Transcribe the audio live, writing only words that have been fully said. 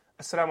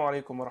Assalamu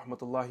alaikum wa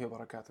rahmatullahi wa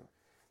barakatuh.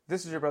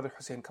 This is your brother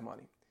Hussein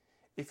Kamani.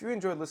 If you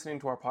enjoyed listening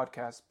to our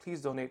podcast,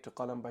 please donate to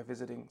Qalam by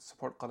visiting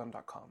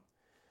supportqalam.com.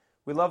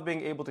 We love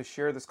being able to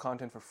share this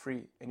content for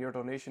free, and your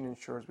donation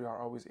ensures we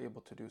are always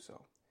able to do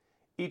so.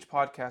 Each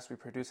podcast we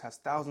produce has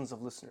thousands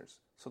of listeners,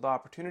 so the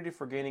opportunity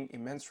for gaining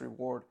immense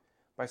reward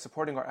by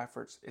supporting our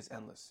efforts is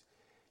endless.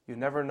 You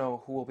never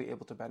know who will be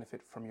able to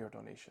benefit from your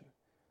donation.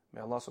 May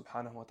Allah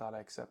subhanahu wa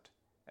ta'ala accept,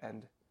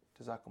 and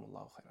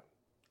jazakumullahu khairan.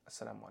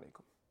 Assalamu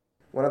alaikum.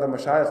 One of the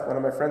mashayikh, one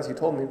of my friends, he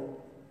told me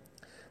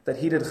that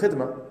he did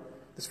khidmah.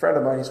 This friend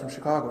of mine, he's from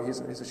Chicago, he's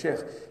a sheikh.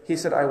 He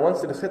said, I once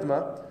did a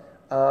khidmah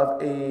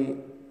of a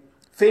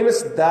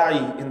famous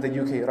da'i in the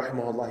UK,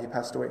 rahimahullah, he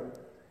passed away.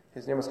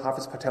 His name was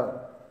Hafiz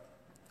Patel.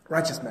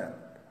 Righteous man.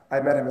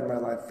 I met him in my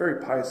life,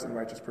 very pious and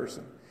righteous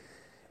person.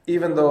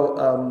 Even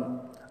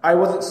though I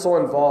wasn't so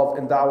involved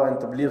in da'wah and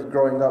tabligh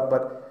growing up,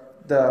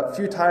 but the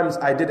few times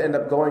I did end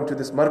up going to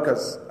this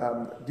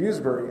markaz,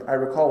 Dewsbury, I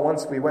recall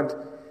once we went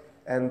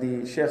and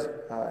the sheikh,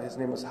 his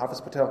name was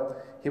Hafiz Patel,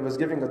 he was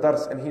giving a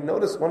dars and he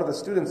noticed one of the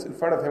students in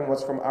front of him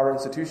was from our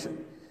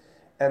institution.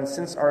 And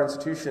since our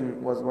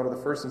institution was one of the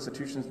first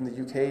institutions in the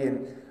UK,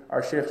 and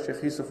our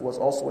Sheikh Yusuf was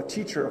also a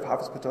teacher of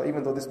Hafiz Patel,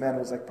 even though this man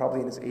was like probably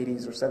in his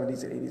 80s or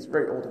 70s and 80s,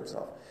 very old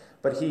himself.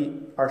 But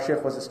our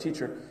Sheikh was his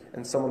teacher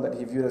and someone that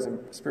he viewed as a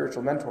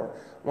spiritual mentor.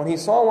 When he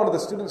saw one of the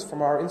students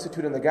from our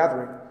institute in the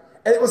gathering,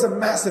 and it was a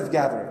massive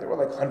gathering, there were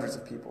like hundreds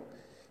of people,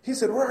 he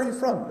said, "Where are you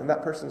from?" And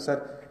that person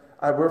said,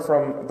 "We're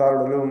from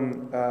Darul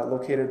Uloom,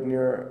 located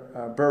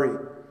near Bury."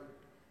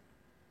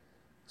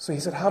 So he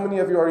said, "How many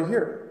of you are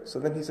here?" So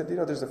then he said,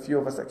 "There's a few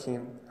of us that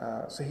came."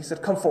 So he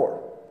said, "Come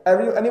forward.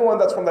 Anyone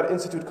that's from that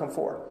institute, come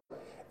forward."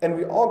 And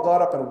we all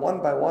got up, and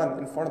one by one,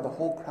 in front of the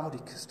whole crowd,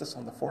 he kissed us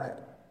on the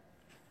forehead.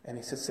 And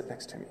he said, "Sit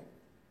next to me.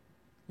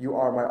 You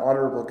are my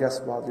honorable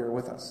guest while you're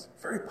with us."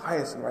 Very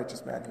pious and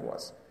righteous man he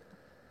was.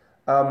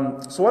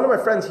 So one of my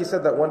friends, he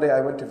said that one day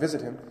I went to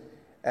visit him,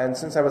 and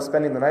since I was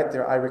spending the night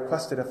there, I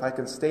requested if I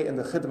can stay in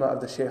the khidmah of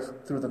the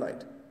sheikh through the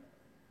night.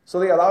 So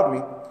they allowed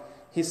me.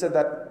 He said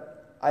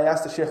that I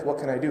asked the sheikh, "What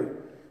can I do?"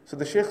 So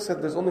the sheikh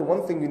said, "There's only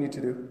one thing you need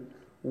to do.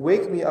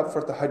 Wake me up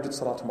for tahajjud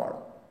salah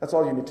tomorrow. That's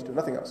all you need to do,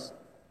 nothing else."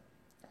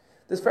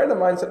 This friend of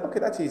mine said, "Okay,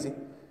 that's easy."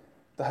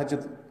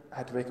 Tahajjud, I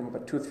had to wake him up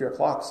at 2 or 3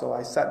 o'clock, so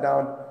I sat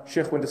down,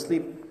 sheikh went to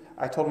sleep.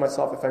 I told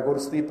myself, if I go to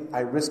sleep,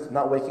 I risk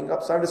not waking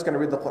up, so I'm just going to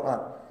read the Quran.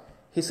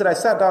 He said, I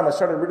sat down, I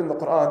started reading the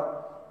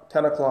Quran,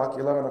 10 o'clock,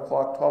 11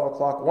 o'clock, 12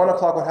 o'clock, 1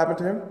 o'clock, what happened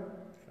to him?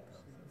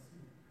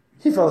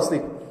 He fell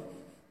asleep.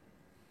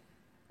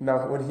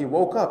 Now, when he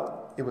woke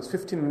up, it was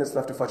 15 minutes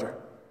left to Fajr.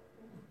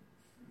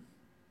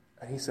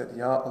 And he said,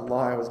 "Ya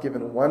Allah, I was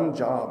given one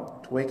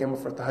job to wake him up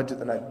for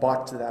tahajjud, and I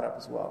botched that up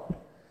as well."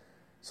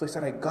 So he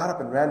said, I got up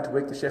and ran to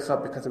wake the sheikh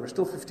up because there were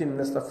still 15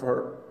 minutes left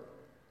for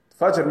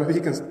Fajr. Maybe he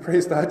can pray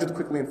his tahajjud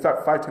quickly in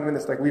 5-10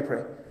 minutes like we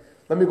pray.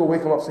 Let me go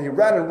wake him up. So he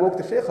ran and woke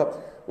the sheikh up.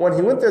 When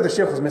he went there, the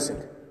sheikh was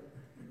missing.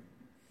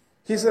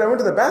 He said, I went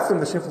to the bathroom,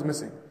 the sheikh was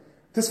missing.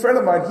 This friend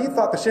of mine, he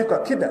thought the sheikh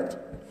got kidnapped.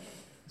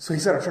 So he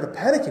said, I started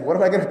panicking. What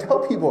am I going to tell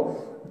people?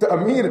 The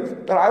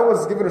Amir, that I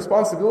was given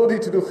responsibility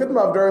to do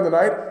khidmah during the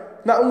night.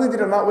 Not only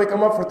did I not wake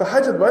him up for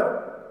tahajjud,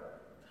 but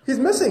he's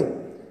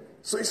missing.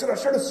 So he said, I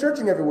started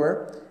searching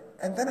everywhere.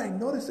 And then I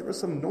noticed there was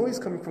some noise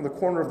coming from the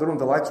corner of the room.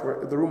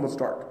 The room was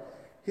dark.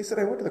 He said,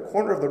 I went to the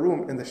corner of the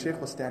room and the sheikh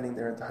was standing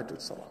there in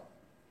tahajjud salah.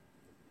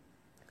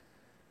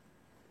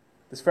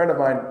 This friend of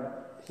mine,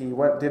 he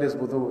did his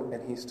wudu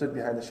and he stood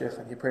behind the sheikh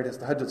and he prayed his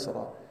tahajjud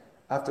salah.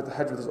 After the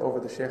tahajjud was over,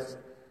 the sheikh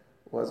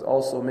was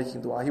also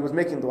making dua. He was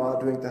making dua,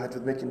 doing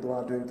tahajjud, making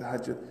dua, doing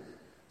tahajjud.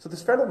 So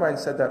this friend of mine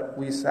said that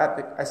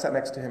I sat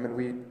next to him and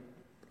the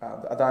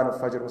adhan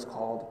of Fajr was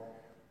called.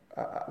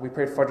 We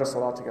prayed Fajr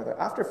salah together.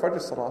 After Fajr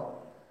salah,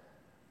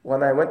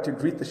 when I went to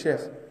greet the sheikh,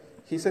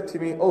 he said to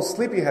me, "Oh,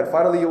 sleepyhead,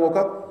 finally you woke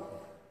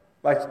up?"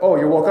 Like, "Oh,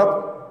 you woke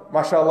up?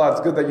 MashaAllah,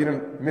 it's good that you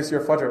didn't miss your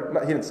Fajr." No,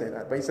 he didn't say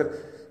that, but he said,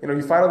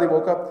 "You finally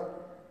woke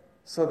up?"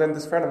 So then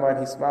this friend of mine,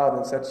 he smiled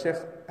and said, "Sheikh,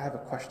 I have a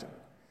question.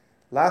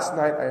 Last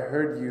night I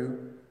heard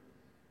you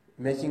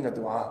making a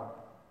dua.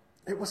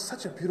 It was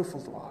such a beautiful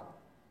dua."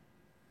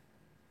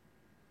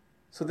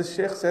 So the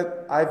sheikh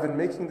said, "I've been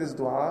making this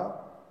dua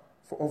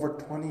for over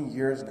 20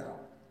 years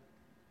now."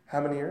 How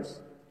many years?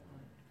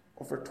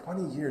 Over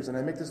 20 years, and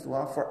I make this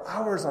dua for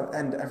hours on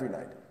end every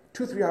night.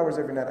 2-3 hours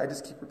every night, I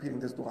just keep repeating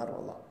this dua to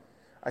Allah.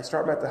 I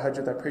start my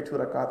tahajjud, I pray 2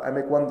 rakat, I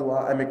make one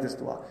dua, I make this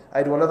dua.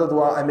 I do another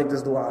dua, I make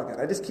this dua again.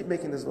 I just keep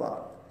making this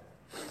dua.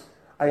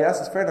 I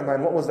asked this friend of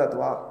mine, what was that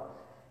dua?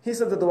 He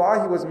said the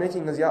dua he was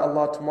making is, "Ya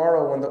Allah,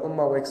 tomorrow when the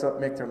ummah wakes up,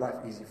 make their life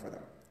easy for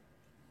them.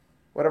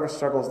 Whatever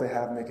struggles they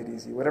have, make it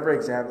easy. Whatever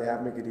exam they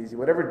have, make it easy.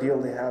 Whatever deal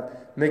they have,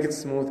 make it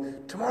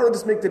smooth. Tomorrow,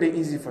 just make the day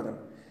easy for them.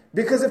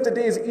 Because if the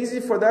day is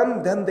easy for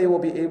them, then they will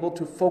be able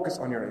to focus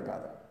on your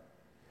ibadah."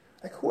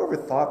 Like, whoever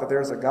thought that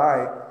there's a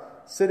guy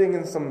sitting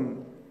in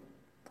some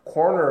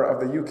corner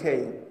of the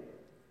UK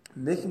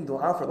making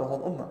dua for the whole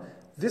ummah.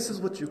 This is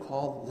what you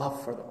call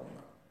love for the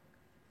ummah.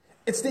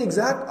 It's the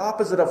exact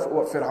opposite of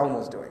what Fir'aun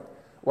was doing.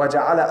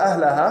 وَجَعَلَ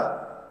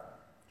أَهْلَهَا,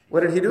 what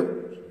did he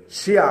do?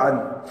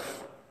 شِيَعًا.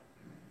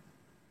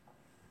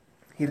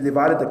 he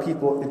divided the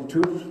people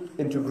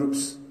into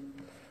groups.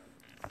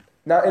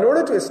 Now, in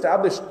order to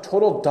establish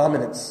total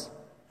dominance,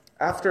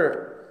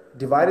 after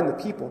dividing the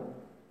people,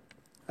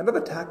 another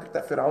tactic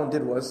that Fir'aun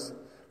did was,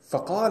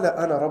 فَقَالَ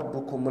أَنَا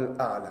رَبُّكُمُ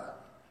الْأَعْلَى.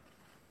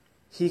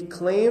 He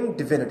claimed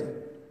divinity,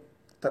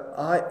 that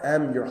I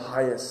am your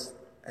highest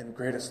and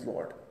greatest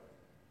Lord.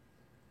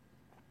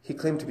 He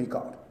claimed to be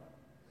God.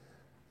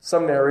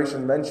 Some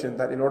narration mentioned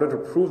that in order to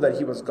prove that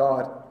he was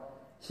God,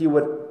 he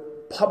would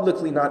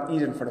publicly not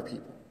eat in front of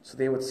people. So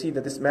they would see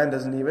that this man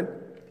doesn't even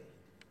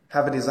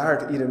have a desire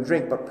to eat and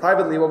drink. But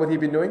privately, what would he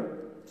be doing?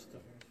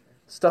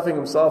 Stuffing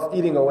himself,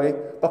 eating away.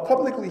 But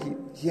publicly,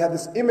 he had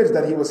this image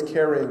that he was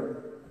carrying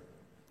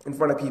in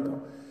front of people.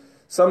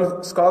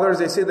 Some scholars,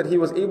 they say that he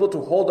was able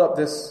to hold up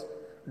this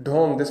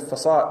dome, this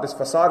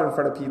facade in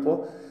front of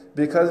people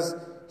because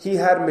he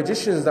had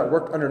magicians that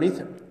worked underneath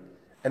him.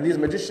 And these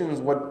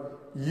magicians would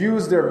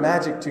use their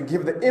magic to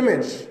give the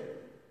image,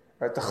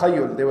 right,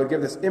 takhayyul. They would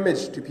give this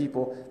image to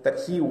people that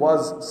he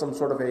was some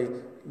sort of a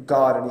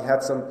god and he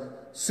had some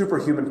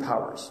superhuman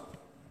powers.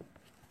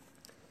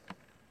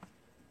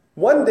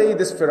 One day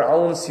this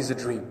Fir'aun sees a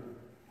dream.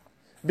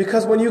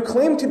 Because when you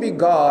claim to be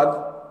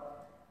God,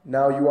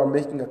 now you are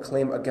making a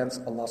claim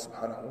against Allah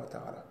subhanahu wa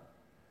ta'ala.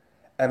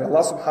 And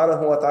Allah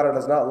subhanahu wa ta'ala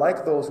does not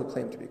like those who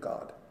claim to be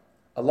God.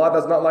 Allah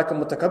does not like a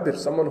mutakabbir,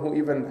 someone who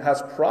even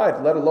has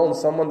pride, let alone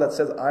someone that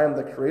says, I am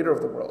the creator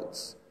of the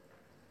worlds.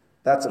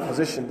 That's a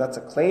position, that's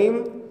a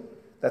claim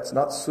that's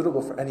not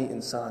suitable for any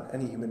insan,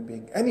 any human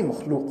being, any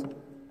makhluk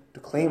to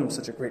claim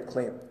such a great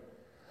claim.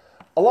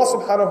 Allah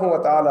subhanahu wa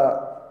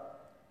ta'ala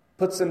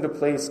puts into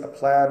place a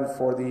plan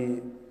for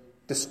the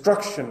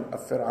destruction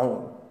of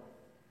Fir'aun.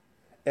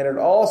 And it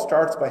all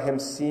starts by him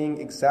seeing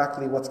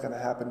exactly what's going to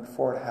happen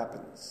before it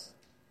happens.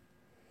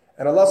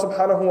 And Allah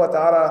subhanahu wa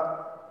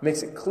ta'ala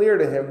makes it clear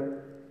to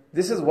him,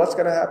 this is what's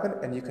going to happen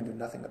and you can do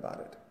nothing about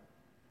it.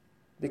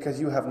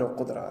 Because you have no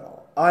qudra at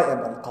all. I am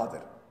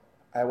al-qadir.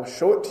 I will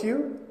show it to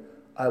you.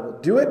 I will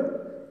do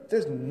it.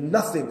 There's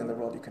nothing in the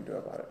world you can do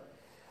about it.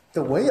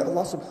 The way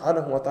Allah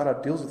subhanahu wa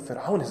ta'ala deals with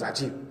Fir'aun is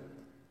ajib.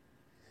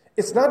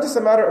 It's not just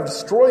a matter of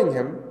destroying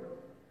him,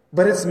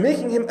 but it's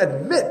making him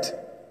admit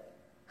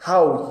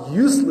how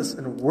useless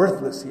and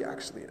worthless he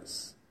actually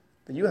is.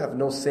 That you have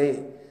no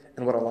say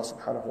in what Allah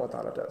subhanahu wa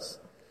ta'ala does.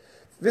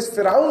 This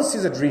Fir'aun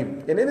sees a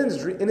dream, and in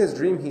his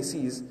dream he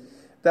sees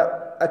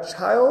that a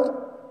child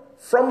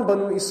from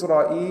Banu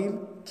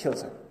Israel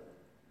kills him.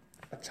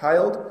 A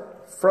child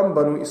from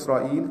Banu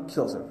Israel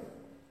kills him.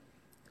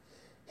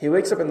 He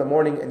wakes up in the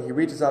morning and he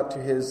reaches out to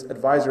his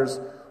advisors,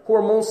 who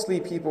are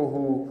mostly people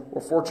who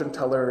were fortune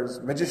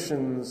tellers,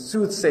 magicians,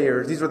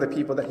 soothsayers. These were the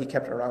people that he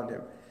kept around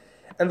him.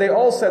 And they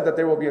all said that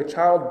there will be a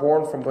child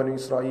born from Banu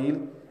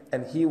Israel,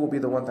 and he will be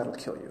the one that will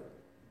kill you.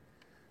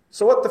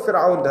 So what the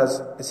Fir'aun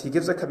does is he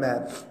gives a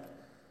command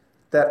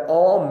that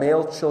all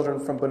male children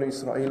from Banu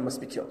Israel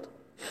must be killed.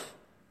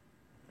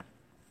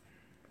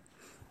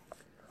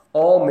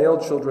 All male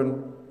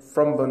children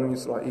from Banu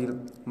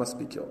Israel must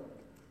be killed.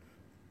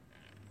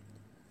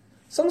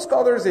 Some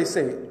scholars, they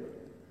say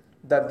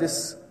that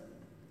this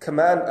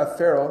command of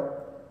Pharaoh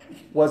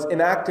was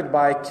enacted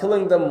by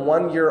killing them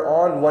 1 year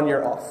on, 1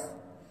 year off.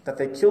 That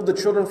they killed the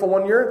children for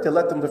 1 year, they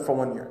let them live for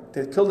 1 year.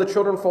 They killed the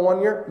children for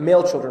 1 year,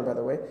 male children by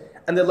the way,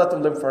 and they let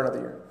them live for another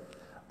year.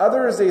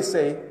 Others, they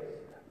say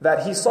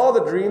that he saw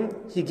the dream,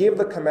 he gave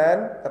the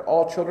command that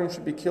all children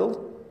should be killed,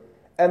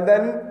 and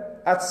then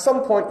at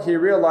some point he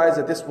realized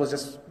that this was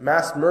just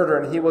mass murder,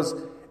 and he was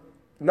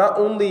not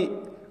only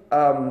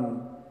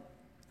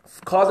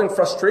causing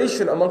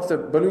frustration amongst the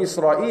Banu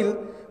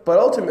Israel, but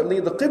ultimately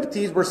the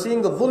Qibtis were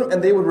seeing the dhulm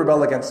and they would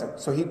rebel against him.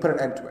 So he put an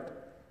end to it.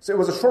 So it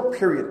was a short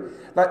period.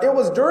 Now it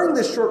was during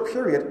this short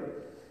period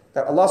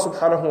that Allah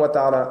subhanahu wa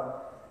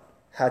ta'ala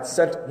had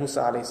sent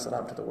Musa alayhi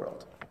salam to the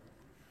world.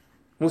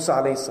 Musa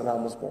alayhi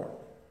salam was born.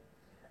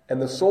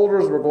 And the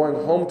soldiers were going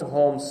home to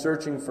home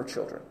searching for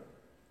children.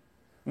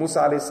 Musa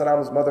alayhi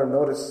salam's mother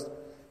noticed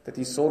that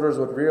these soldiers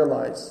would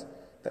realize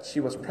that she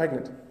was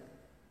pregnant.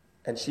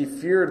 And she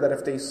feared that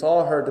if they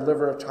saw her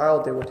deliver a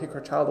child, they would take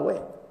her child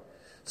away.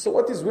 So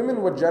what these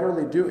women would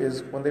generally do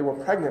is, when they were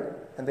pregnant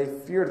and they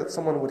feared that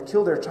someone would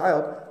kill their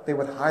child, they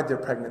would hide their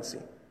pregnancy.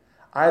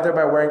 Either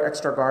by wearing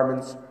extra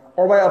garments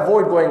or by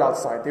avoid going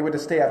outside. They would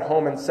just stay at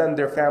home and send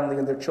their family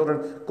and their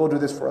children, go do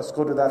this for us,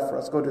 go do that for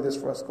us, go do this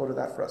for us, go do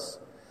that for us.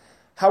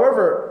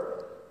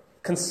 However,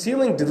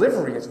 concealing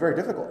delivery is very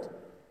difficult.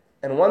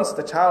 And once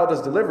the child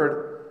is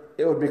delivered,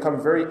 it would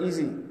become very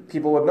easy.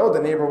 People would know, the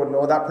neighbor would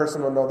know, that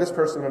person would know, this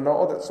person would know,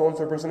 oh, that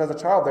so-and-so person has a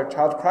child. Their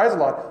child cries a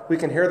lot. We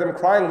can hear them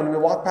crying when we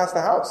walk past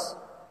the house.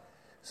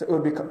 So it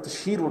would become,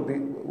 tasheed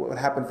would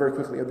happen very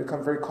quickly. It would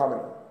become very common.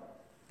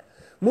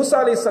 Musa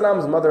alayhi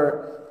salam's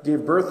mother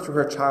gave birth to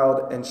her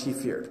child, and she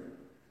feared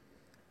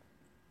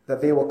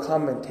that they will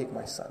come and take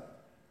my son,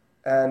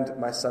 and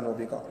my son will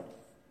be gone.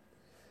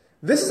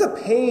 This is a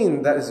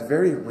pain that is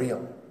very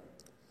real.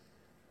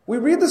 We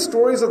read the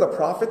stories of the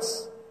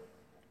prophets,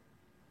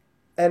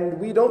 and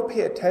we don't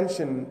pay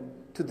attention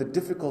to the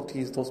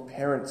difficulties those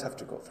parents have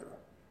to go through.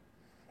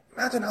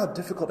 Imagine how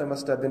difficult it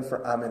must have been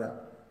for Amina,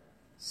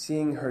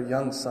 seeing her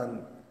young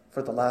son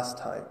for the last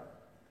time.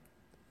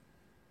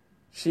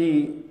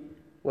 She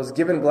was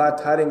given glad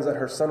tidings that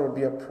her son would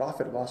be a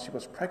prophet while she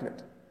was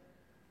pregnant.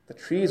 The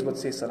trees would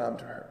say salam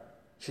to her.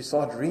 She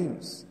saw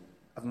dreams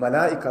of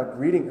malaika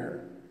greeting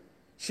her.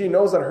 She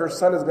knows that her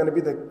son is going to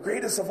be the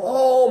greatest of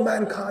all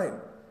mankind.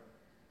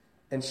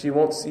 And she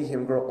won't see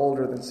him grow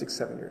older than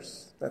 6-7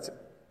 years. That's it.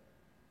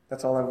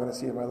 That's all I'm going to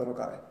see of my little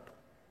guy.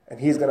 And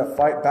he's going to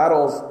fight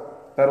battles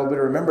that will be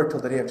remembered till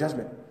the Day of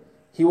Judgment.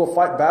 He will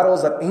fight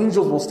battles that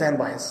angels will stand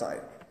by his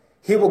side.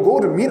 He will go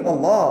to meet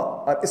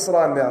Allah on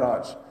Isra and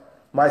Mi'raj.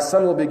 My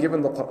son will be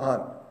given the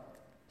Quran.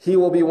 He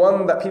will be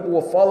one that people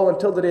will follow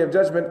until the Day of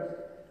Judgment.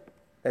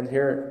 And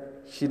here,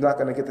 she's not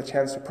going to get the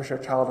chance to push her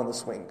child on the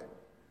swing.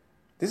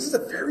 This is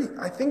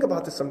I think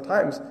about this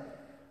sometimes,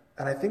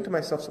 and I think to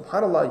myself,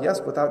 subhanAllah,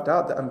 yes, without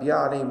doubt, the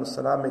Anbiya alayhimus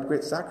salam made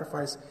great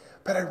sacrifice,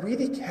 but I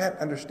really can't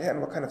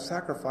understand what kind of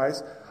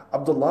sacrifice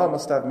Abdullah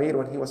must have made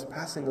when he was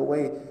passing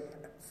away,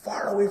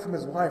 far away from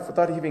his wife,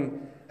 without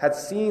even had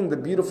seen the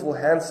beautiful,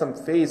 handsome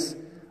face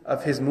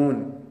of his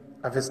moon,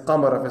 of his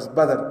qamar, of his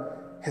badr,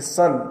 his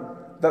son,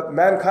 that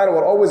mankind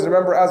will always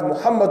remember as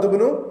Muhammad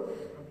ibn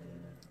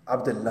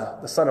Abdullah,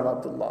 the son of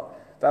Abdullah.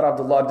 That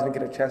Abdullah didn't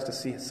get a chance to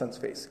see his son's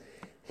face.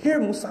 Here,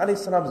 Musa alayhi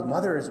salam's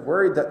mother is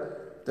worried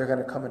that they're going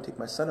to come and take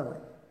my son away.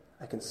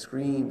 I can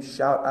scream,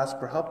 shout, ask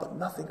for help, but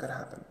nothing could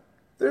happen.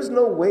 There's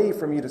no way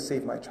for me to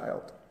save my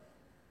child.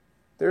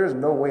 There is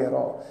no way at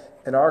all.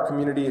 In our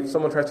community, if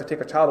someone tries to take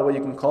a child away,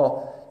 you can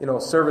call,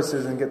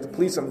 services and get the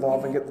police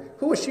involved and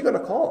who is she going to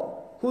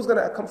call? Who's going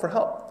to come for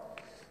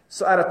help?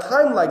 So at a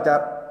time like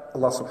that,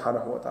 Allah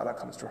subhanahu wa ta'ala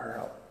comes to her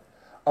help.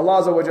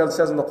 Allah Azza wa Jalla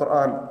says in the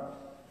Quran,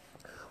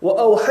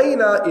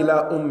 وَأَوْحَيْنَا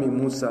إِلَىٰ أُمِّ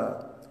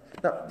مُوسَى.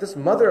 Now, this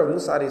mother of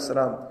Musa alayhi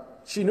salam,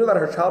 she knew that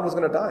her child was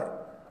going to die.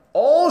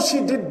 All she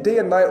did day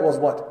and night was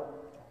what?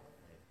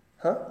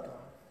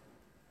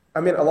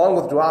 Along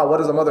with dua, what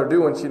does a mother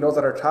do when she knows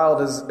that her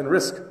child is in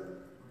risk?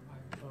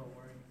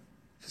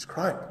 She's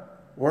crying,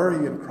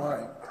 worrying and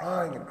crying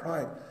and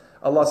crying.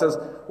 Allah says,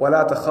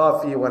 وَلَا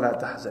تَخَافِي وَلَا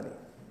تَحْزَنِي.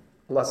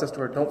 Allah says to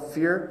her, don't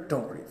fear,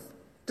 don't grieve.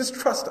 Just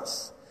trust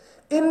us.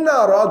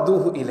 إِنَّا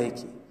رَادُّهُ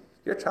إِلَيْكِ.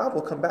 Your child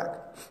will come back.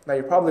 Now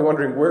you're probably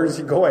wondering, where is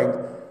he going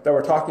that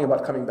we're talking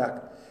about coming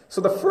back? So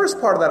the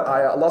first part of that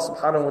ayah, Allah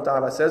subhanahu wa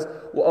ta'ala says,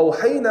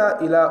 وَأَوْحَيْنَا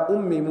إِلَىٰ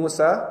أُمِّ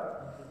مُوسَى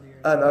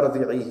أَنْ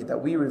أَرْضِعِيهِ.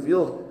 That we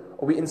revealed,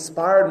 or we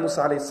inspired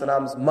Musa alayhi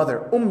salam's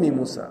mother, Ummi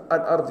Musa,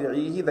 أَنْ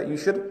أَرْضِعِيهِ, that you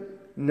should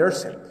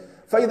nurse him.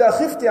 فَإِذَا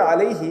خِفْتِ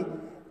عَلَيْهِ.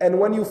 And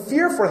when you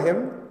fear for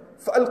him,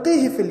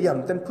 فَأَلْقِيهِ فِي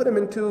الْيَمِّ. Then put him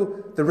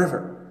into the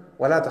river.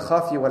 وَلَا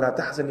تَخَافِي وَلَا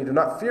تَحْزَنِي. Do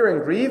not fear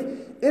and grieve.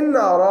 إِنَّا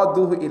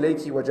رَادُّهُ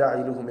إِلَيْكِ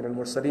وَجَاعِلُهُ مِنَ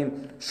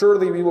الْمُرْسَلِينَ.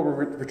 Surely we will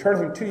return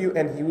him to you,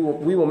 and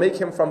we will make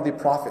him from the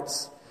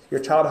prophets. Your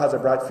child has a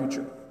bright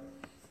future.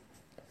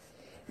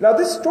 Now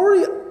this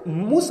story,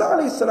 Musa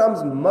alayhi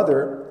salam's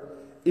mother,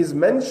 is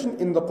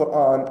mentioned in the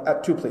Quran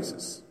at two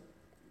places.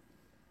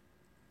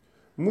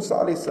 Musa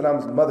alayhi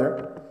salam's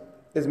mother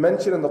is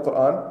mentioned in the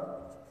Quran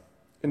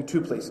in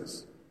two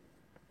places.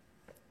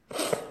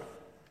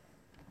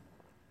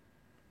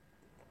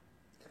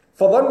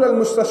 فظن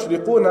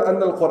المستشرقون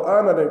أن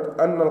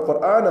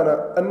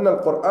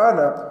القرآن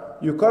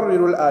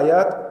يكرر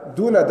الآيات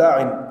دون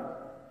داع.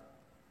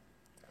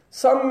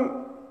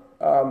 Some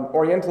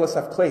Orientalists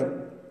have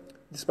claimed,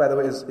 this by the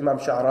way is Imam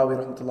Sha'arawi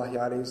rahmatullahi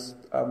alayhi's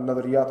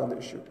nadariyat on the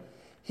issue.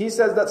 He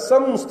says that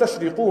some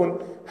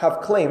mustashriqun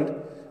have claimed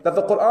that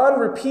the Quran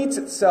repeats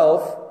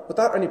itself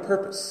without any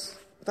purpose,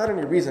 without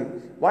any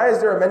reason. Why is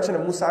there a mention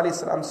of Musa alayhi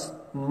salam's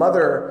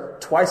mother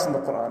twice in the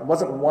Quran?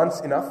 Wasn't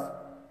once enough?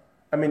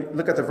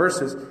 Look at the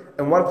verses.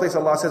 In one place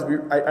Allah says,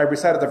 I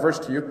recited the verse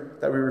to you,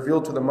 that we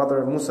revealed to the mother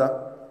of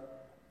Musa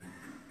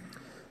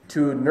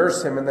to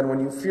nurse him, and then when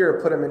you fear,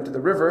 put him into the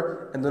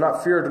river, and do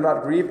not fear, do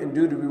not grieve,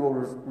 indeed we will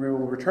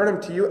return him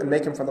to you and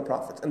make him from the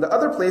prophets. In the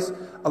other place,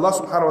 Allah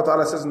subhanahu wa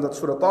ta'ala says in the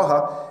Surah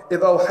Taha, إِذْ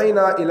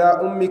أَوْحَيْنَا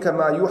إِلَىٰ أُمِّكَ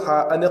مَا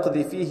يُوحَىٰ أَنِ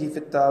اقْذِ فِيهِ فِي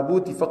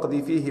التَّابُوتِ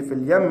فَاقْذِ فِيهِ فِي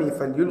الْيَمِّ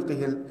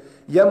فَلْيُلْقِهِ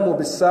الْيَمُّ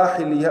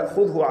بِالسَّاحِلِ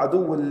يَأْخُذْهُ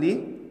عَدُوٌّ لِي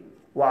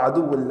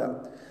وَعَدُوٌّ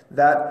لَهُ.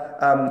 That,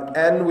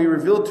 and we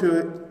revealed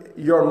to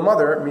your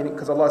mother, meaning,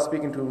 because Allah is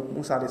speaking to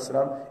Musa alayhi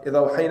salam, إِذْ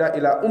أَوْحَيْنَا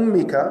إِلَىٰ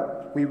أُمِّكَ,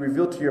 we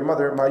revealed to your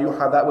mother, مَا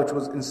يُوحَىٰ, that which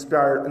was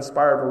inspired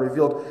or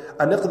revealed,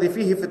 أَنِ اقْذِ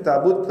فِيهِ فِي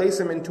التَّابُوتِ, place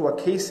him into a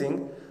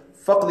casing,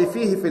 فَاقْذِ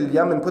فِيهِ فِي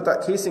الْيَمِّ, and put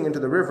that casing into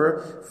the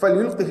river,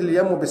 فَلْيُلْقِهِ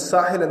الْيَمُّ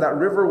بِالسَّاحِلِ, and that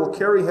river will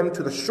carry him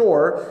to the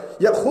shore,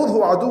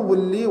 يَأْخُذْهُ عَدُوٌّ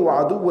لِي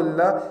وَعَدُوٌّ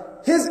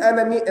لَهُ, his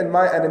enemy and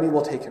my enemy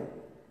will take him.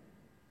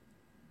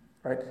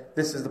 Right?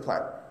 This is the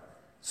plan.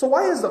 So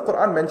why is the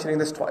Quran mentioning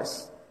this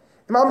twice?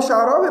 Imam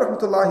Sha'arawi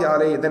rahmatullahi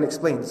alayhi then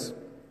explains,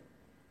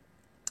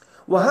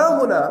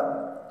 وَهُنَا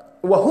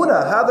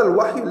هَذَا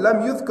الْوَحْيُ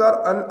لَمْ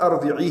يُذْكَرْ أَنْ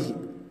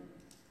أَرْضِعِيهِ.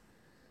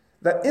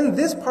 That in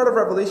this part of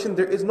Revelation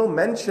there is no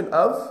mention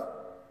of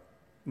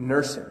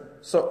nursing.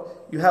 So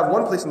you have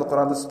one place in the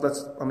Quran,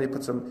 let me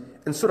put some.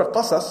 In Surah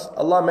Qasas,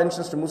 Allah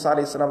mentions to Musa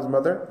alayhi salam's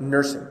mother,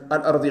 nursing,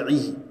 أَنْ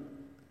أَرْضِعِيهِ.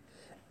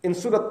 In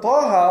Surah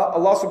Taha,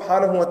 Allah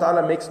subhanahu wa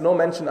ta'ala makes no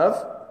mention of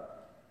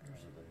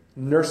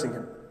nursing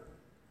him.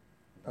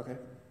 Okay?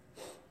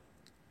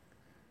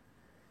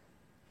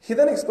 He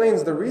then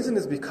explains the reason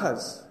is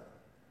because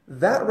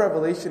that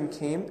revelation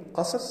came,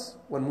 qasas,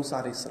 when Musa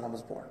alayhi salam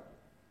was born.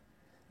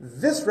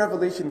 This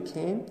revelation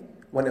came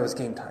when it was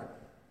game time.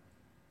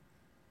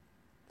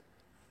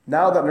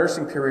 Now that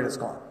nursing period is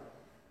gone.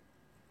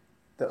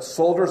 The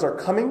soldiers are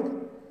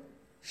coming.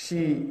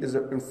 She is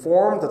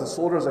informed that the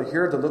soldiers are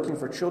here. They're looking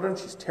for children.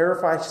 She's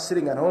terrified. She's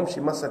sitting at home. She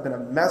must have been a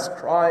mess,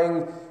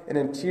 crying and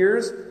in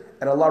tears.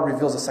 And Allah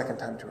reveals a second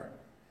time to her.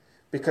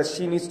 Because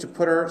she needs to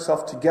put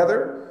herself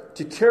together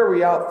to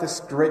carry out this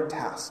great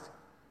task.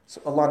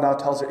 So Allah now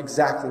tells her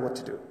exactly what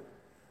to do.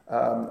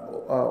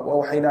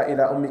 وَأَوْحَيْنَا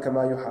إِلَىٰ أُمِّكَ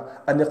مَا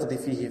يُوحَىٰ أَنْ اقْضِ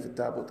فِيهِ فِي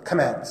التَّابُوتِ.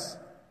 Commands.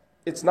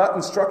 It's not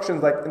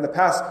instructions like in the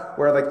past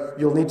where like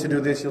you'll need to do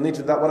this, you'll need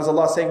to do that. What is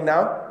Allah saying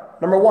now?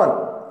 Number one,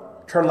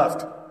 turn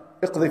left.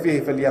 اقْضِ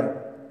فِيهِ فِي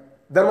الْيَمِّ.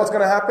 Then what's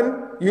going to happen?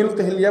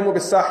 يُلْقِهِ الْيَمُّ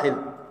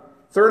بِالسَّاحِلِ.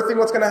 Third thing,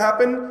 what's going to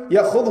happen?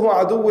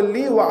 يَأْخُذْهُ عَدُوٌّ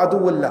لِي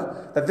وَعَدُوٌّ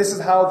لَهُ. That this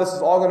is how this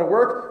is all going to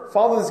work.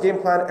 Follow this game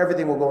plan,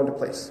 everything will go into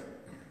place.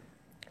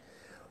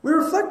 We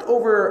reflect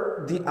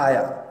over the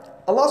ayah.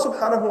 Allah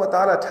subhanahu wa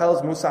ta'ala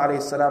tells Musa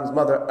alayhi salam's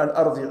mother, "An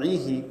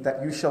ardi'ihi,"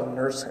 that you shall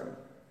nurse him.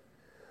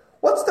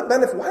 What's the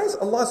benefit? Why is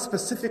Allah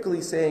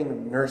specifically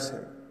saying nurse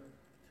him?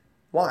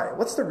 Why?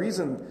 What's the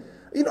reason?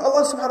 You know,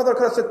 Allah subhanahu wa ta'ala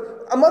could have said,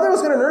 a mother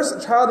was going to nurse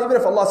a child even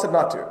if Allah said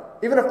not to.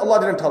 Even if Allah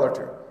didn't tell her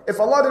to. If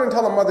Allah didn't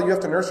tell a mother you have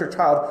to nurse your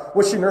child,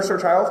 would she nurse her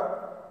child?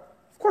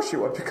 Of course she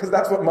would, because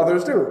that's what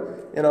mothers do.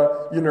 You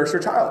know, you nurse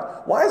your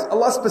child. Why is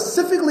Allah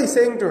specifically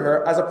saying to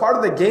her, as a part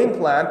of the game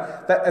plan,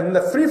 that and the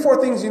 3-4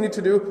 things you need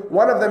to do,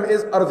 one of them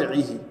is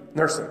ardi'ihi,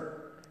 nursing.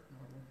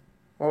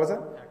 What was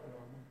that?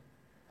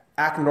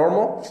 Act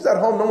normal. She's at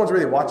home, no one's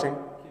really watching.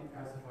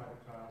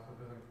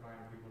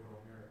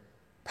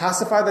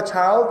 Pacify the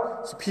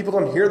child so people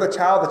don't hear the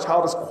child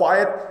is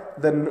quiet,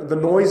 the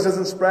noise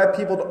doesn't spread,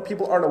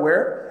 people aren't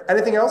aware.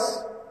 Anything else?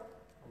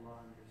 Allah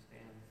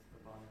understands the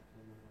bond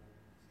between the mother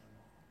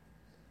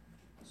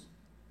and the son.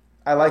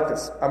 I like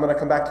this. I'm going to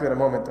come back to it in a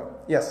moment though.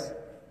 Yes?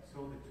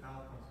 So the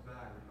child comes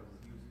back because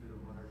it's used to the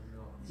mother's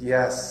milk.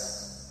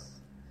 Yes.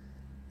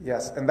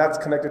 Yes, and that's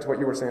connected to what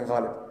you were saying,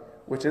 Ghalib,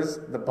 which is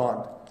the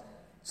bond.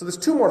 So there's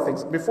 2 more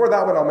things. Before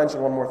that one, I'll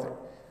mention one more thing.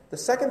 The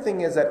second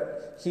thing is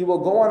that he will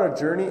go on a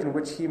journey in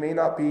which he may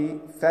not be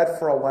fed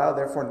for a while,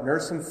 therefore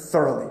nurse him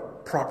thoroughly,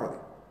 properly.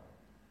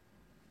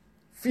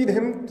 Feed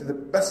him to the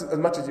best, as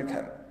much as you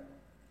can.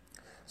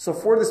 So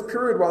for this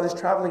period while he's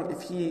traveling,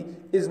 if he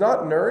is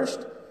not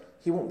nourished,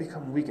 he won't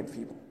become weak and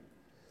feeble.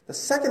 The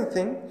second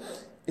thing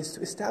is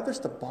to establish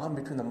the bond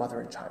between the mother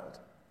and child.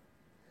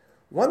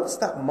 Once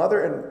that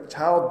mother and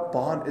child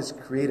bond is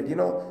created, you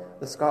know,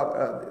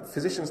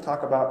 physicians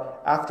talk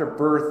about after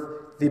birth,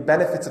 the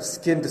benefits of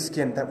skin to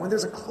skin, that when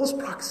there's a close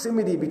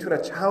proximity between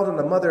a child and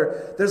a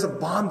mother, there's a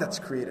bond that's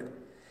created.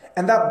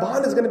 And that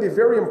bond is going to be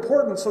very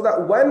important so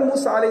that when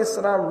Musa alayhi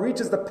salam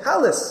reaches the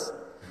palace,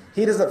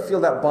 he doesn't feel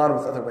that bond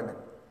with other women.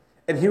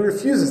 And he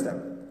refuses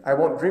them. I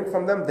won't drink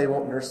from them, they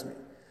won't nurse me.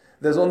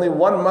 There's only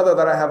one mother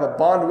that I have a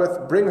bond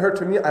with, bring her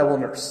to me, I will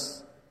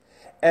nurse.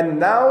 And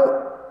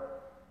now,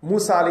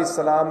 Musa alayhi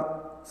salam,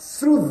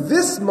 through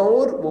this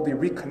mode, will be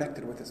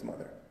reconnected with his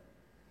mother.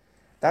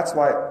 That's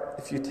why,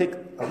 if you take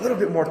a little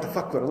bit more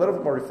tafakkur, a little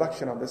bit more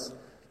reflection on this,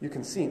 you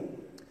can see.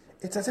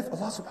 It's as if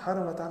Allah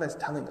subhanahu wa ta'ala is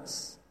telling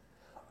us,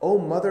 O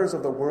mothers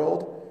of the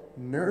world,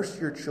 nurse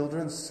your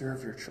children,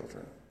 serve your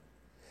children.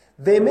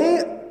 They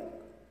may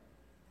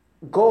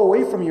go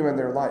away from you in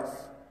their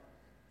life,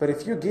 but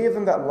if you gave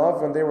them that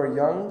love when they were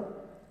young,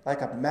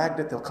 like a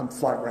magnet, they'll come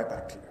flying right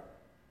back to you.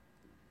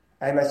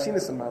 And I've seen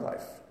this in my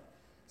life.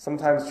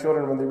 Sometimes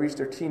children, when they reach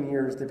their teen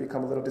years, they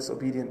become a little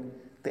disobedient.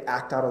 They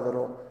act out a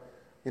little.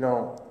 You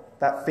know,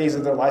 that phase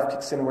of their life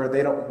kicks in where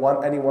they don't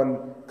want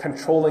anyone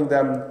controlling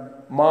them.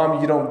 Mom,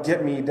 you don't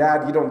get me.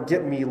 Dad, you don't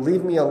get me.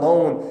 Leave me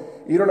alone.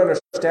 You don't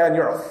understand.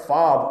 You're a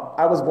fob.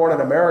 I was born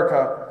in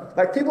America.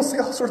 Like, people say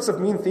all sorts of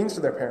mean things to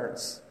their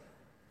parents.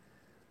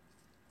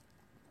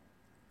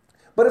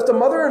 But if the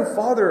mother and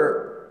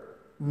father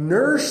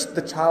nurse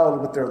the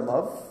child with their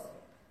love,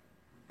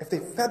 if they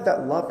fed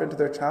that love into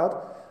their child,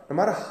 no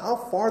matter how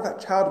far that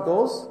child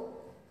goes,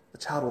 the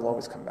child will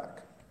always come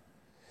back.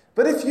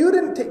 But if you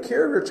didn't take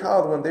care of your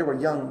child when they were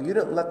young, you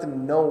didn't let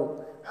them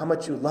know how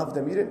much you love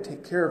them, you didn't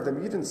take care of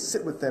them, you didn't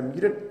sit with them,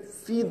 you didn't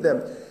feed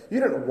them, you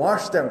didn't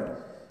wash them.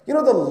 You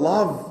know the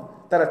love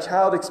that a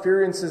child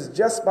experiences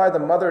just by the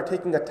mother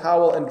taking a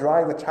towel and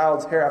drying the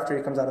child's hair after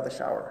he comes out of the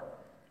shower.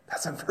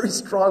 That's a very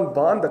strong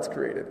bond that's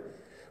created.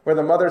 Where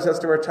the mother says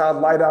to her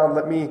child, lie down,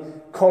 let me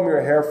comb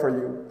your hair for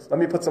you. Let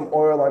me put some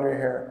oil on your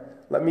hair.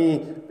 Let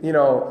me,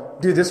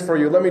 do this for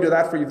you. Let me do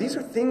that for you. These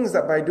are things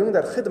that by doing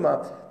that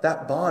khidmah,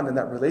 that bond and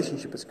that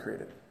relationship is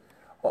created.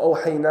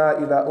 وَأَوْحَيْنَا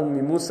إِلَىٰ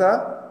أُمِّ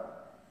مُوسَىٰ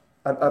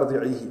أَنْ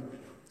أَرْضِعِيهِ.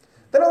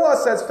 Then Allah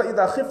says,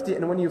 فَإِذَا خِفْتِ,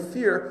 and when you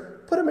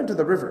fear, put him into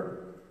the river.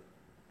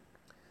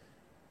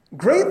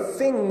 Great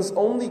things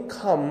only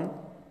come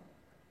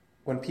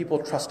when people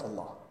trust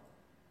Allah.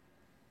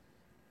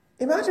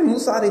 Imagine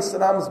Musa alayhi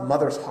salam's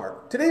mother's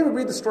heart. Today we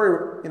read the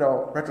story,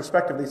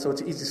 retrospectively, so it's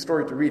an easy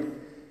story to read.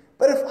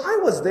 But if I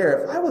was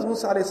there, if I was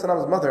Musa alayhi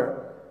salam's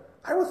mother,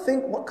 I would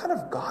think, what kind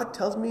of God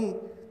tells me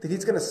that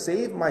He's going to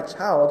save my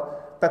child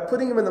by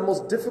putting him in the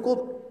most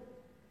difficult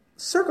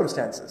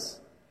circumstances?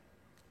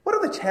 What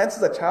are the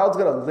chances a child's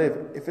going to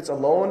live if it's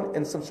alone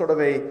in some sort of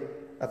a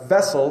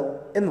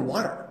vessel in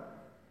water?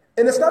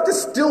 And it's not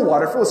just still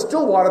water. If it was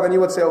still water, then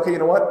you would say, okay, you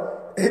know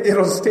what?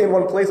 It'll stay in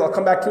one place. I'll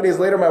come back 2 days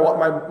later,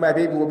 my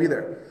baby will be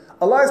there.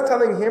 Allah is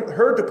telling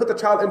her to put the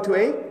child into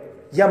a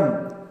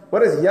yam.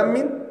 What does yam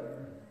mean?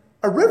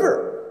 A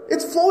river.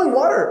 It's flowing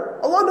water.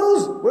 Allah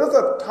knows. What if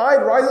the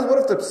tide rises? What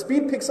if the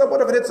speed picks up?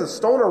 What if it hits a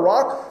stone or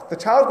rock? The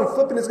child can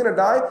flip and is going to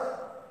die.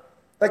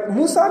 Like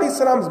Musa alayhi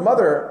salam's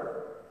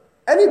mother,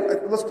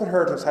 let's put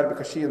her to the side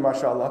because she is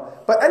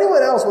mashallah. But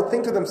anyone else would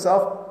think to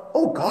themselves,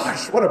 oh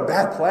gosh, what a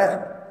bad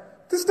plan.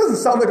 This doesn't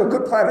sound like a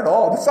good plan at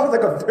all. This sounds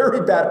like a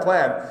very bad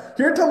plan.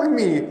 You're telling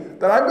me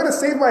that I'm going to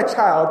save my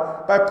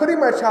child by putting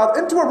my child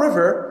into a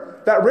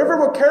river. That river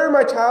will carry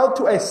my child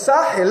to a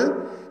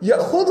sahil.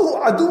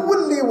 يَأْخُذْهُ عَدُوٌّ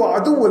لِي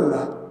وَعَدُوٌّ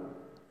لَهُ.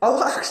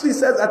 Allah actually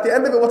says at the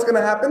end of it what's going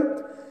to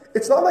happen?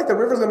 It's not like the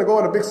river's going to go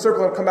in a big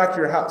circle and come back to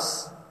your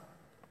house.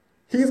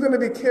 He's going to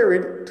be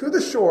carried to the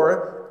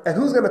shore, and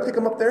who's going to pick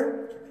him up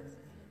there?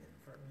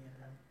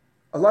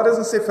 Allah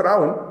doesn't say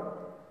Fir'aun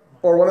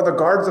or one of the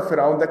guards of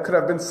Fir'aun. That could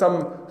have been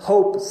some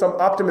hope, some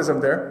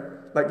optimism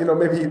there. Like,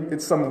 maybe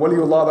it's some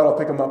waliullah that'll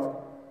pick him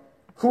up.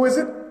 Who is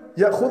it?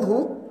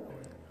 يَأْخُذْهُ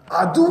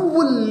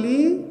عَدُوٌّ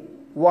لِي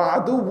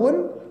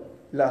وَعَدُوٌّ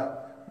لَهُ.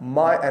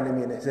 My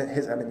enemy and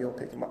his enemy will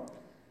pick him up.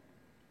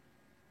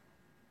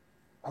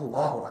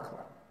 Allahu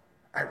Akbar.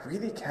 I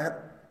really can't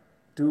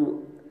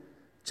do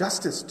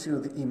justice to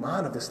the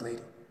iman of this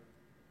lady.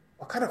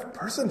 What kind of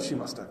person she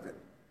must have been.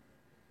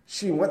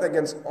 She went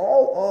against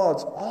all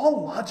odds,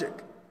 all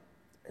logic,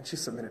 and she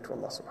submitted to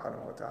Allah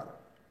subhanahu wa ta'ala.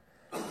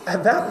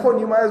 At that point,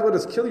 you might as well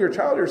just kill your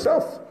child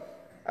yourself.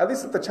 At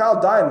least if the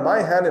child died in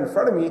my hand in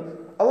front of me,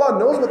 Allah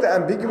knows what the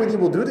ambiguity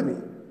will do to me.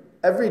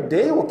 Every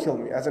day will kill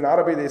me. As in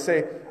Arabic they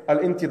say,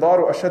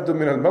 al-intidaru ashaddu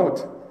min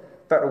al-maut.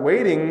 That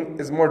waiting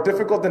is more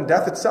difficult than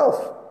death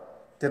itself.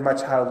 Did my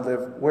child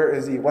live? Where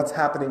is he? What's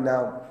happening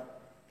now?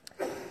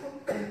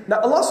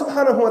 Now Allah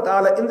subhanahu wa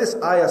ta'ala in this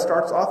ayah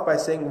starts off by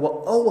saying,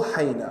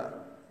 وَأَوْحَيْنَا.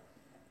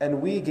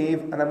 And we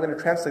gave, and I'm going to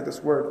translate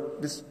this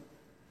word, this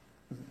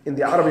in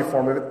the Arabic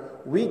form of it,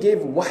 we gave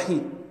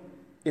wahi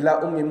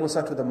ila ummi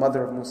Musa, to the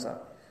mother of Musa.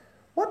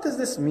 What does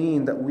this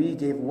mean that we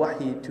gave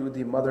wahi to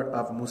the mother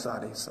of Musa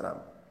alayhi salam?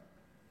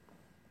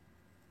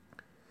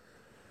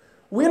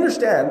 We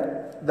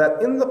understand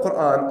that in the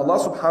Quran, Allah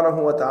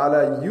subhanahu wa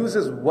ta'ala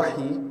uses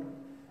wahi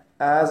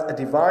as a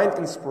divine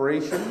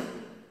inspiration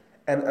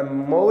and a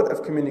mode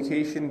of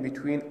communication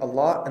between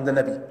Allah and the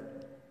Nabi.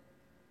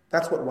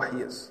 That's what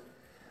wahi is.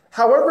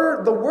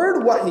 However, the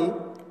word wahi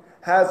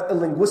has a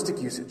linguistic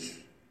usage.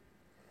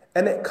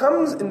 And it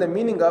comes in the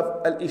meaning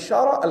of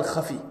al-ishara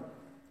al-khafi.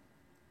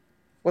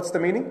 What's the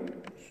meaning?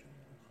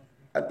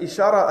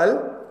 Al-ishara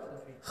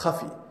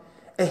al-khafi.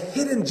 A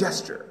hidden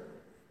gesture.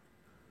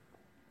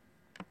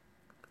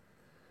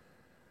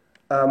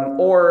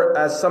 Or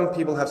as some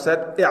people have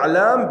said,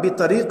 i'lam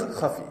bi-tariq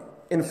khafi.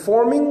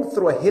 Informing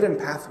through a hidden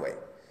pathway.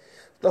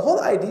 The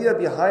whole idea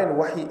behind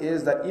wahi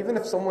is that even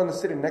if someone is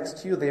sitting next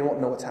to you, they won't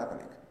know what's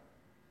happening.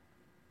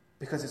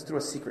 Because it's through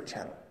a secret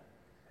channel.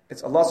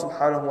 It's Allah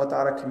subhanahu wa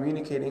ta'ala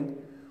communicating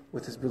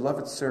with His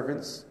beloved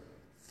servants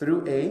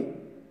through a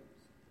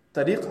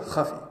tariq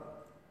khafi,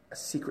 a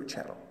secret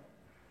channel.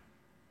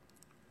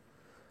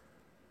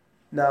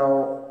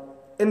 Now,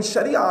 in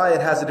Sharia,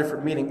 it has a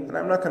different meaning, and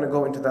I'm not going to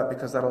go into that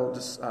because that'll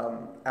just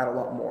add a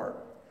lot more.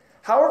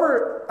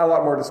 However, a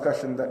lot more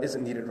discussion that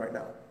isn't needed right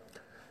now.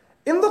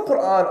 In the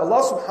Quran,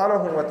 Allah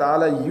subhanahu wa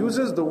ta'ala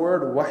uses the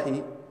word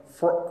wahi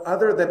for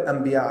other than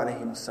Anbiya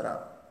alayhim salam.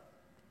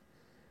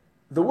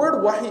 The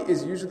word wahi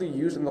is usually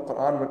used in the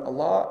Quran when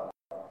Allah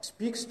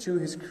speaks to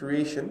His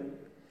creation,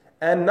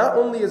 and not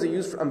only is it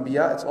used for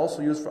Anbiya, it's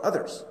also used for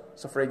others.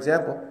 So for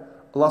example,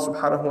 Allah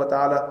subhanahu wa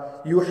ta'ala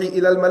yuhi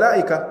ila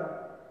al-malaika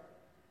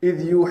إِذْ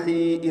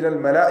يُوحِي إِلَى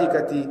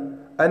الْمَلَائِكَةِ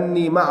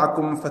أَنِّي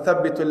مَعَكُمْ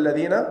فَثَبِّتُوا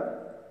الَّذِينَ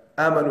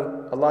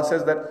آمَنُوا. Allah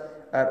says that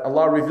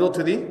Allah revealed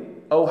to thee,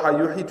 أوحى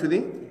يوحي to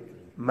the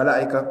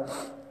malaika.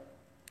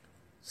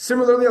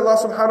 Similarly, Allah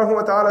subhanahu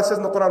wa ta'ala says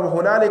in the Quran,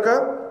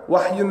 وَهُنَالِكَ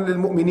وَحْيٌ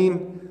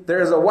لِلْمُؤْمِنِينَ.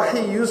 There is a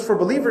wahi used for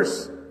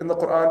believers in the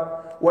Quran.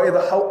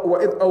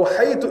 وَإِذْ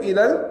أَوْحَيْتُ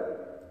إِلَى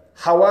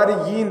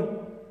الْحَوَارِيِّينَ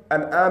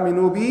أَنْ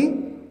آمِنُوا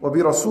بِي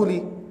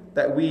وَبِرَسُولِي.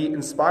 That we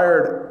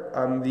inspired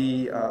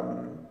the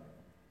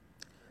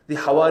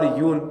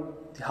Hawariyun,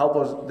 the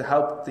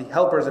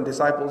helpers and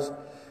disciples.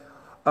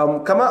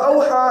 كما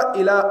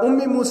أوحى إلى أم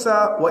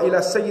موسى وإلى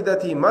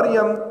السيدة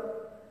مريم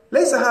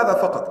ليس هذا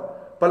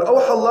فقط بل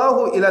أوحى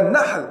الله إلى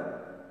النحل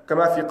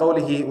كما في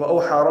قوله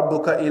وأوحى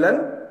ربك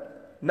إلى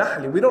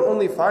النحل. We don't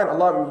only find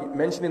Allah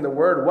mentioning the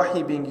word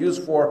wahi being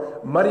used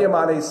for Maryam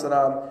alayhi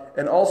salam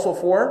and also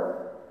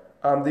for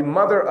the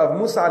mother of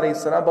Musa alayhi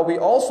salam, but we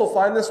also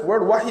find this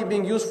word wahi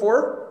being used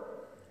for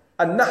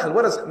An-nahl,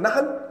 what is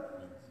nahl?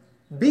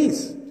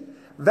 Bees.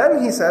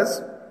 Then he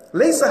says,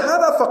 لَيْسَ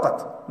هَذَا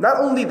فَقَط. Not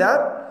only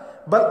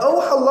that, بَلْ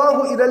أَوْحَى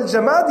اللَّهُ إِلَى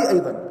الْجَمَادِ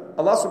أَيْضًا.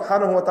 Allah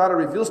subhanahu wa ta'ala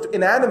reveals to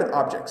inanimate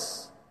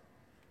objects.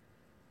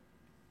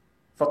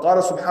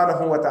 فقال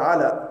سبحانه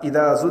وتعالى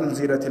إذا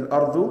زلزلت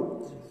الأرض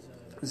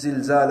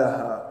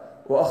زلزالها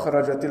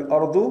وأخرجت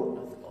الأرض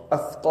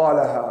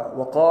أثقالها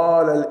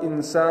وقال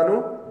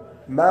الإنسان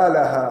ما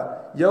لها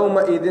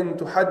يومئذ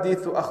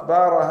تحدث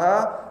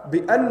أخبارها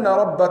بأن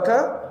ربك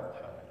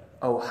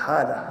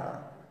أوحى لها.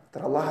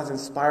 That Allah has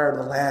inspired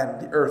the land,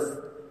 the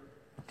earth.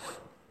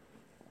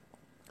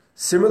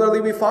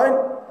 Similarly, we find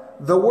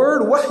the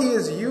word wahi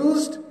is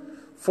used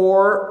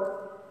for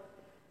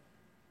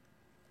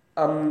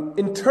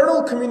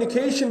internal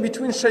communication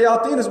between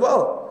shayateen as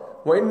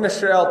well. وَإِنَّ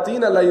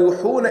الشَّيَاطِينَ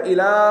لَيُوحُونَ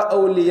إِلَىٰ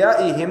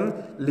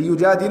أَوْلِيَائِهِمْ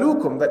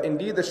لِيُجَادِلُوكُمْ. That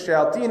indeed the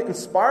shayateen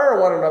inspire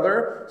one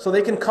another so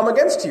they can come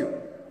against you.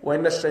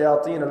 وَإِنَّ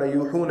الشَّيَاطِينَ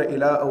لَيُوحُونَ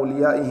إِلَىٰ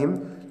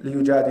أَوْلِيَائِهِمْ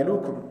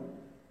لِيُجَادِلُوكُمْ.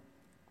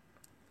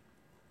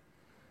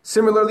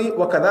 Similarly,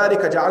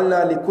 وَكَذَلِكَ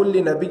جَعَلْنَا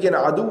لِكُلِّ نَبِيٍّ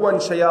عَدُوًّا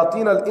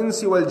شَيَاطِينَ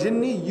الْإِنسِ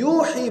وَالْجِنِّ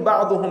يُوحِي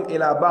بَعْضُهُمْ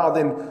إِلَىٰ بَعْضٍ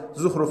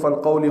زُخْرُفَ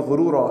الْقَوْلِ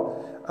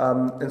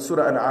غُرُورًا in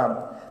Surah An'am.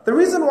 The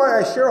reason why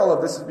I share all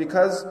of this is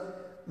because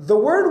the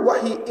word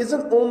wahi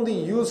isn't only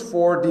used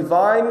for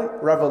divine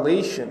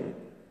revelation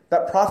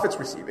that prophets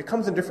receive. It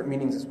comes in different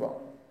meanings as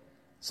well.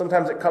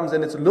 Sometimes it comes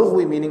in its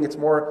lughwi meaning, its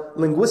more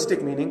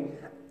linguistic meaning,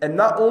 and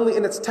not only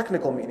in its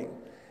technical meaning.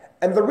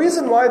 And the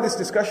reason why this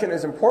discussion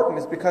is important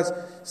is because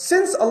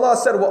since Allah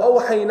said,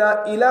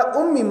 وَأَوْحَيْنَا إِلَىٰ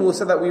أُمِّ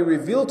Musa, that we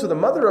revealed to the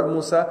mother of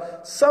Musa,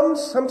 some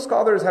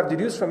scholars have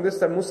deduced from this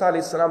that Musa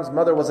alayhi salam's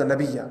mother was a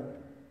nabiyya.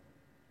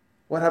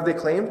 What have they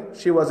claimed?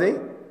 She was a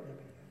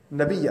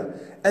nabiyya.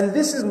 And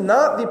this is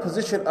not the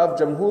position of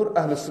Jamhur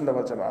Ahlul Sunnah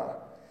wal Jama'ah.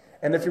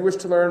 And if you wish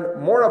to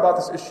learn more about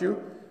this issue,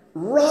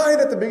 right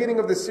at the beginning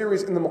of this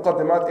series in the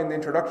Muqaddimat, in the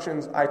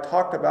introductions, I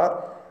talked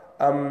about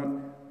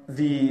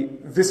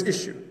this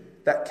issue.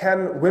 That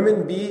can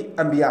women be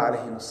Anbiya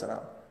alayhimus salam?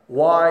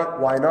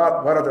 Why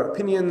not? What are their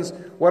opinions?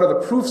 What are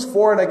the proofs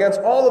for and against?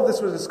 All of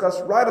this was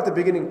discussed right at the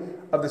beginning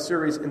of the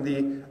series in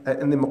the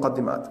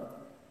Muqaddimat.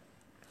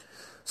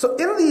 So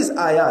in these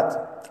ayat,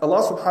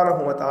 Allah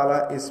subhanahu wa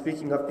ta'ala is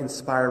speaking of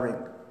inspiring.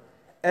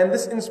 And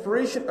this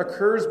inspiration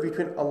occurs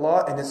between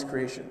Allah and His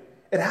creation.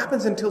 It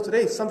happens until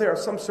today. There are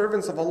some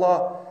servants of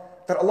Allah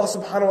that Allah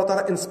subhanahu wa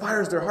ta'ala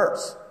inspires their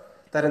hearts.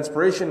 That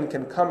inspiration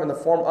can come in the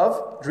form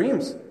of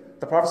dreams.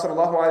 The Prophet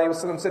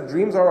ﷺ said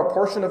dreams are a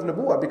portion of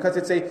nubuwah because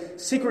it's a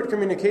secret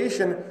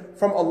communication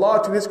from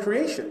Allah to His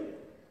creation.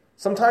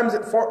 Sometimes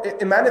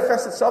it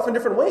manifests itself in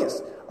different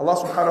ways. Allah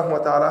subhanahu wa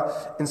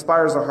ta'ala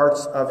inspires the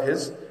hearts of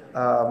His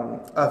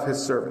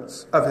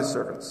servants.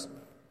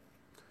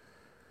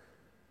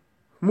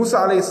 Musa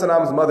alayhi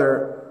salam's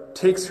mother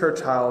takes her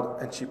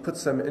child and she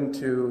puts him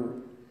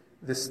into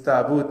this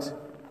tabut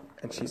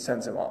and she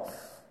sends him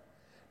off.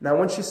 Now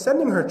when she's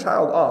sending her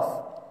child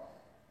off,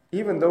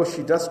 even though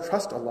she does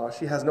trust Allah,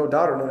 she has no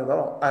doubt in it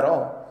at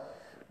all.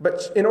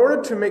 But in order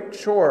to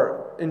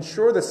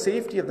ensure the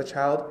safety of the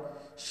child,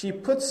 she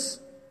puts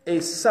a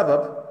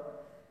sabab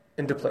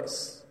into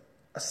place.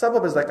 A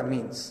sabab is like a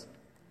means.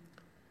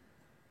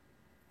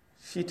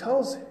 She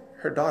tells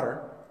her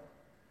daughter,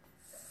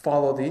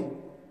 follow the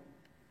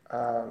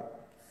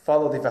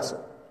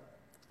vessel.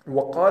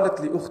 وَقَالَتْ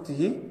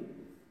لِأُخْتِهِ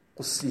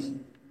قُصِّهِ.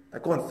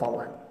 Like, go and follow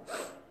him.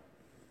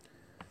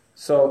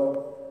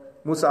 So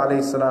Musa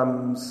alayhi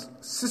salam's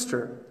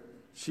sister,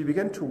 she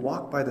began to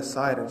walk by the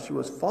side and she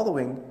was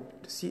following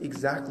to see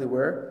exactly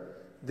where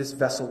this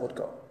vessel would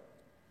go.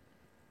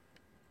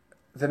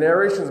 The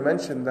narrations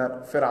mention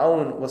that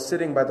Fir'aun was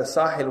sitting by the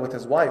sahil with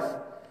his wife,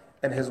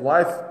 and his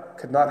wife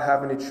could not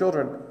have any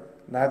children,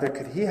 neither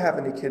could he have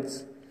any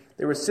kids.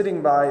 They were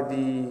sitting by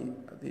the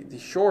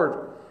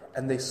shore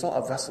and they saw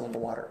a vessel in the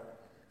water.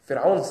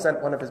 Fir'aun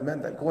sent one of his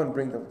men that go and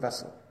bring the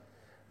vessel.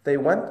 They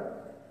went,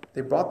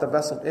 they brought the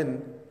vessel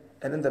in,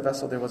 and in the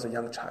vessel there was a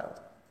young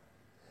child.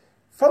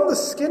 From the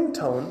skin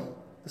tone,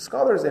 the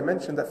scholars, they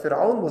mentioned that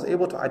Fir'aun was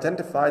able to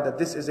identify that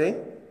this is a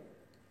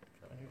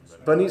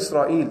Bani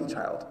Israel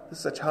child. This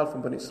is a child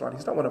from Bani Israel.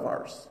 He's not one of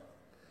ours.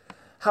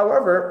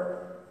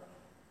 However,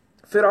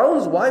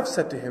 Fir'aun's wife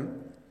said to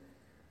him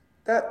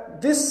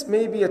that this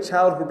may be a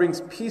child who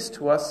brings peace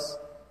to us.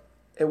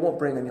 It won't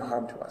bring any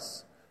harm to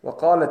us.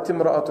 وَقَالَتْ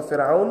امْرَأَةُ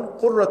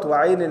فِرْعَوْنَ قُرَّةُ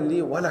عَيْنٍ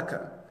لِي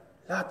وَلَكَ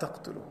لَا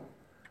تَقْتُلُهُ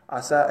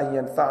عَسَىٰ أَن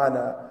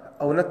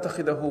يَنْفَعَنَا أَوْ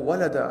نَتَّخِذَهُ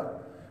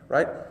وَلَدًا.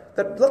 Right?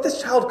 That let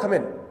this child come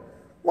in.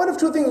 One of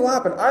two things will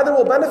happen. Either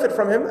we'll benefit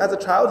from him as a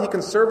child. He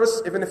can serve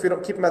us even if we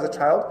don't keep him as a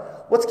child.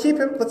 Let's keep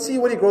him. Let's see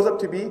what he grows up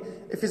to be.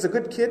 If he's a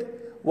good kid,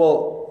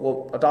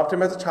 we'll adopt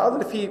him as a child.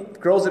 And if he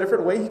grows a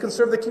different way, he can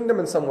serve the kingdom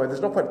in some way.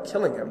 There's no point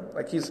killing him.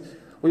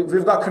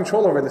 We've got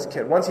control over this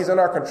kid. Once he's in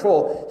our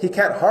control, he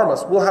can't harm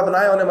us. We'll have an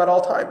eye on him at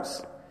all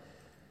times.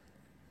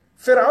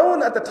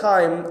 Fir'aun at the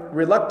time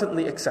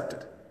reluctantly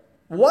accepted.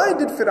 Why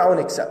did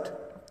Fir'aun accept?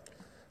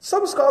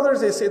 Some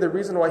scholars, they say the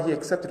reason why he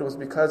accepted was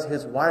because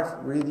his wife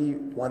really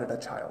wanted a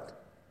child.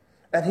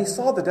 And he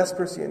saw the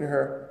desperation in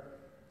her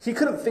He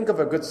couldn't think of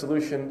a good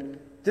solution.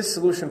 This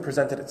solution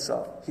presented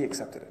itself. He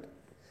accepted it.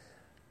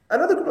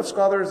 Another group of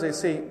scholars, they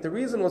say the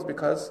reason was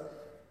because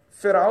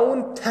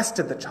Fir'aun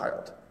tested the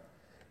child.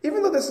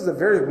 Even though this is a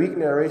very weak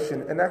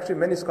narration, and actually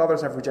many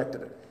scholars have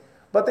rejected it.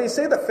 But they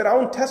say that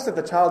Fir'aun tested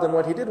the child, and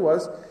what he did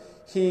was,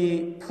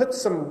 he put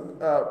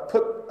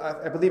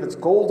I believe it's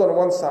gold on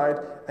one side,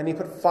 and he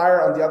put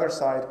fire on the other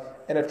side,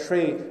 and a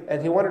tray,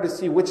 and he wanted to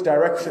see which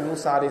direction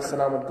Musa alayhi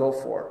salam would go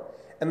for.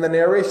 And the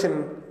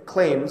narration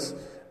claims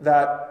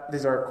that,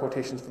 these are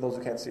quotations for those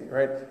who can't see,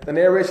 right? The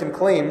narration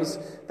claims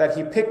that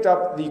he picked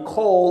up the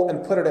coal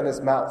and put it in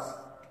his mouth.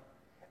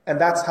 And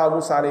that's how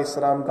Musa alayhi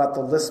salam got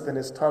the lisp in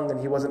his tongue, and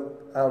he wasn't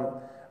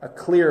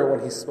clear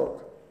when he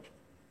spoke.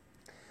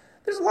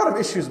 There's a lot of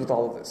issues with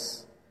all of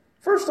this.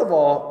 First of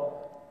all,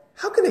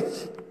 how can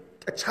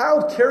a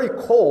child carry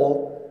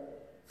coal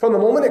from the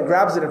moment it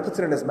grabs it and puts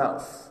it in his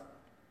mouth?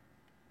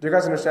 Do you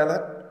guys understand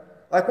that?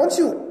 Like once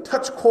you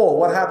touch coal,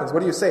 what happens? What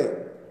do you say?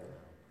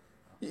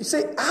 You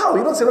say, ow.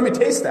 You don't say, let me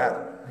taste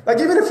that. Like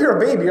even if you're a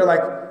baby, you're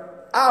like,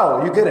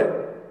 ow, you get it.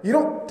 You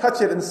don't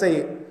touch it and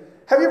say,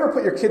 have you ever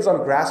put your kids on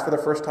grass for the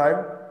first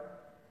time?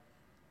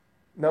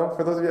 No?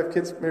 For those of you who have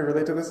kids, maybe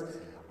relate to this.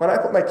 When I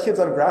put my kids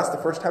on grass the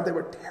first time, they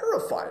were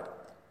terrified.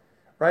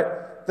 Right?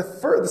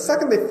 The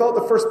second they felt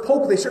the first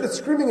poke, they started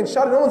screaming and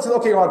shouting. No one says,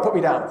 okay, go on, put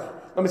me down.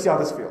 Let me see how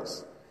this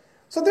feels.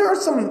 So there are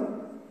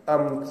some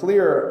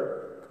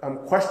clear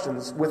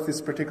questions with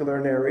this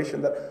particular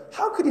narration, that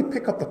how could he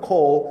pick up the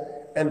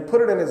coal and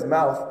put it in his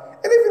mouth?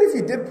 And even if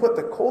you did put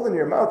the coal in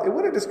your mouth, it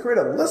wouldn't just create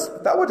a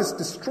lisp. That would just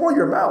destroy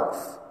your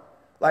mouth.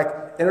 Like,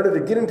 in order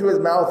to get into his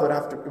mouth,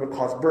 it would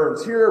cause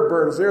burns here,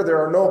 burns there. There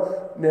are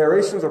no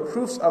narrations or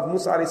proofs of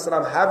Musa alayhi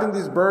salam having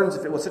these burns.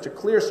 If it was such a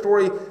clear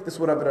story, this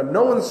would have been a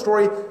known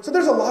story. So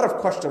there's a lot of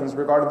questions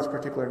regarding this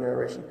particular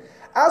narration.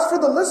 As for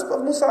the lisp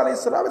of Musa alayhi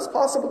salam, it's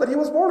possible that he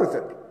was born with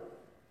it.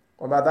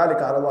 وَمَا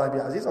ذَلِكَ عَلَى اللَّهِ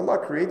بِعَزِيزٍ. Allah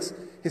creates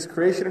His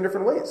creation in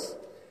different ways.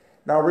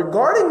 Now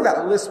regarding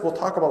that lisp, we'll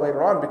talk about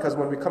later on, because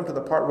when we come to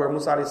the part where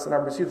Musa alayhi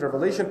salam receives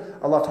revelation,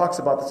 Allah talks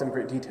about this in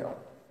great detail.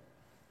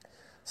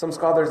 Some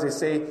scholars, they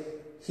say,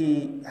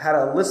 he had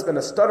a lisp and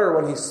a stutter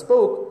when he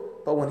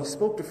spoke, but when he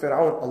spoke to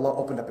Fir'aun, Allah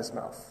opened up his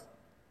mouth.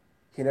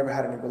 He never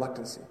had any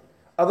reluctancy.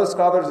 Other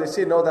scholars, they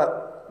say, no,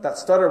 that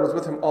stutter was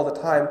with him all the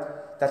time.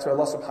 That's why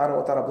Allah subhanahu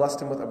wa ta'ala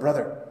blessed him with a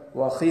brother.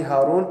 وَأَخِي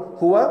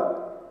هَارُونَ هُوَ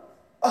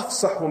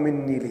أَفْصَحُ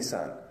مِنِّي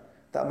لِسَانٍ.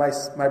 That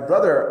my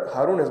brother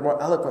Harun is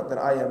more eloquent than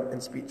I am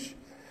in speech.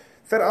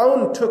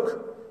 Fir'aun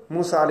took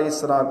Musa alayhi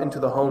salam into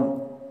the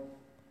home.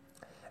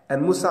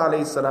 And Musa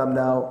alayhi salam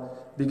now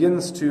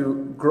begins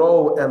to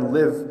grow and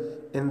live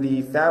in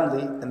the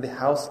family and the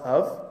house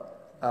of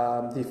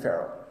the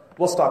Pharaoh.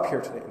 We'll stop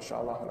here today,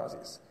 inshallah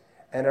al-aziz.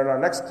 And in our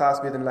next class,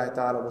 bi'idhnillahi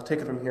ta'ala, we'll take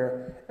it from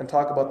here and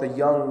talk about the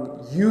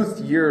youth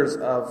years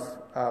of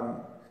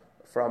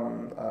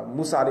from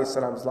Musa alayhi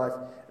salam's life.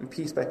 And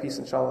piece by piece,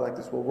 inshallah, like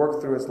this, we'll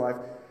work through his life.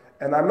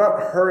 And I'm not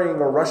hurrying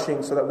or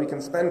rushing so that we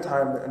can spend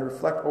time and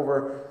reflect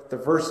over the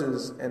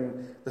verses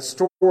and the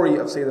story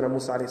of Sayyidina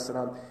Musa alayhi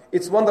salam.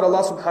 It's one that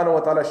Allah subhanahu wa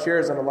ta'ala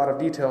shares in a lot of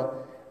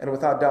detail. And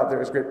without doubt,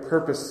 there is great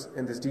purpose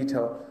in this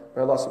detail.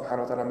 May Allah subhanahu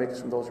wa ta'ala make us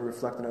from those who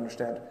reflect and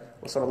understand.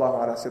 Wa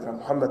sallallahu ala Sayyidina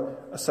Muhammad.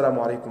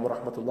 Assalamu alaikum wa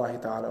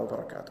rahmatullahi ta'ala wa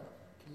barakatuh.